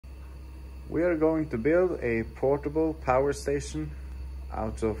We are going to build a portable power station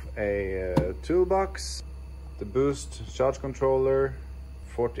out of a toolbox, the Boost charge controller,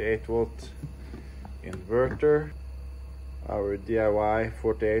 48 volt inverter, our DIY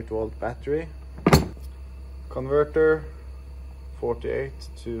 48 volt battery, converter 48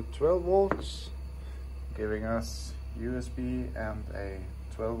 to 12 volts, giving us USB and a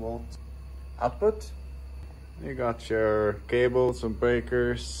 12 volt output. You got your cables and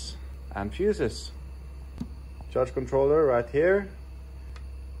breakers and fuses. Charge controller right here,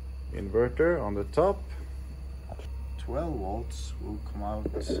 inverter on the top. 12 volts will come out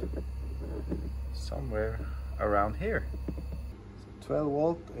somewhere around here. So 12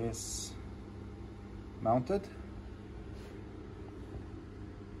 volt is mounted.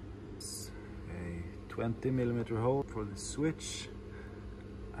 It's a 20mm hole for the switch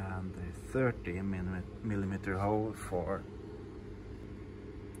and a 30mm hole for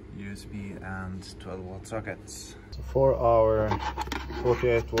USB and 12 volt sockets. So for our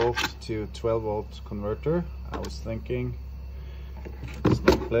 48 volt to 12 volt converter, I was thinking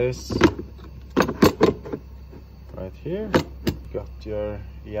snap place right here. Got your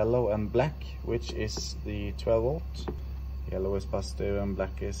yellow and black, which is the 12 volt. Yellow is positive and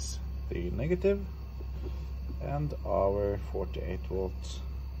black is the negative. And our 48 volt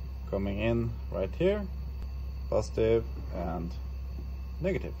coming in right here, positive and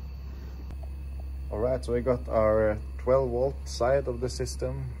negative. Alright, so we got our 12 volt side of the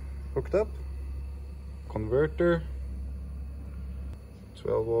system hooked up. Converter,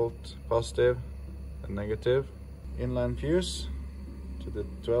 12 volt positive and negative. Inline fuse to the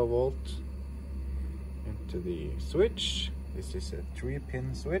 12 volt into the switch. This is a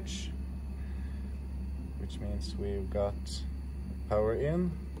 3-pin switch, which means we've got power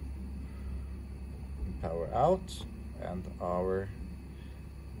in, power out, and our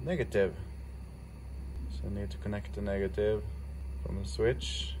negative. So we need to connect the negative from the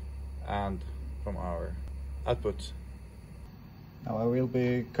switch and from our output. Now I will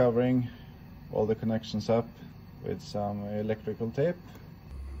be covering all the connections up with some electrical tape.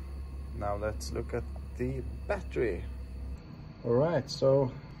 Now let's look at the battery. Alright,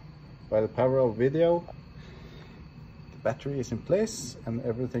 so by the power of video, the battery is in place and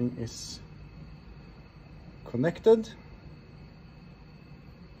everything is connected.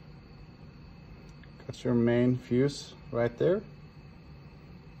 Got your main fuse right there,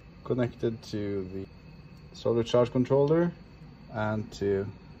 connected to the solar charge controller and to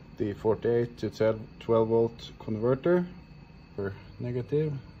the 48 to 12 volt converter for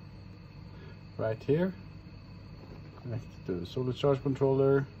negative right here, connected to the solar charge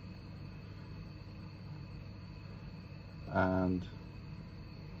controller and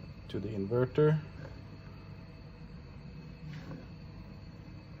to the inverter.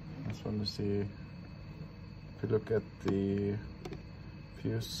 I just want to see, if you look at the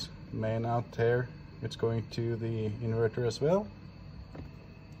fuse main out here, it's going to the inverter as well.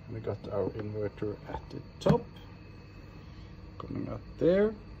 We got our inverter at the top, coming out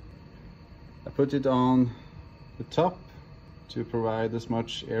there. I put it on the top to provide as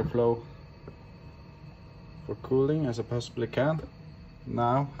much airflow for cooling as I possibly can.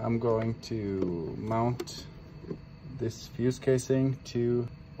 Now I'm going to mount this fuse casing to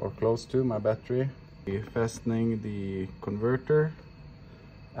or close to my battery, fastening the converter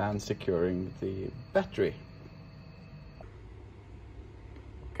and securing the battery.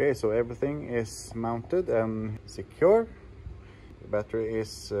 Okay, so everything is mounted and secure. The battery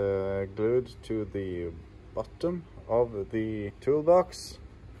is glued to the bottom of the toolbox.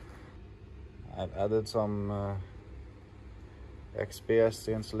 I've added some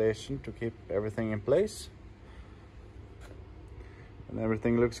XPS insulation to keep everything in place. And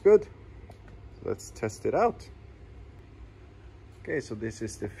everything looks good. So let's test it out. Okay, so this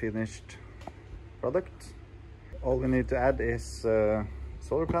is the finished product. All we need to add is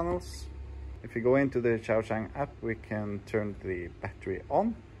solar panels. If you go into the Xiaoshang app, we can turn the battery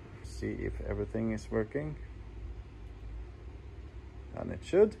on, see if everything is working. And it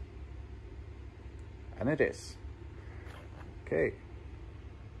should. And it is. Okay.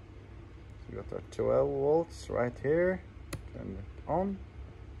 So we got our 12 volts right here. Turn it on.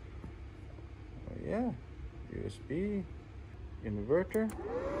 Oh yeah. USB. Inverter.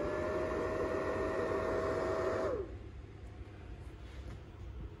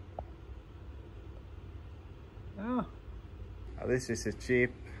 Ah. This is a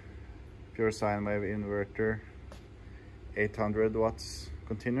cheap pure sine wave inverter, 800 watts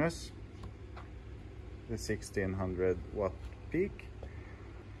continuous, the 1600 watt peak.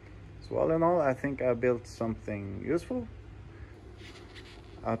 So all in all, I think I built something useful.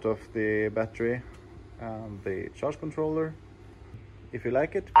 out of the battery and the charge controller. If you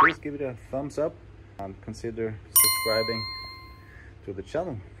like it, please give it a thumbs up and consider subscribing to the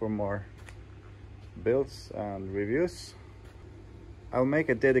channel for more builds and reviews. I'll make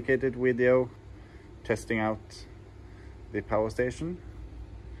a dedicated video testing out the power station,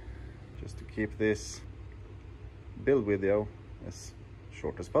 just to keep this build video as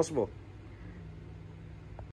short as possible.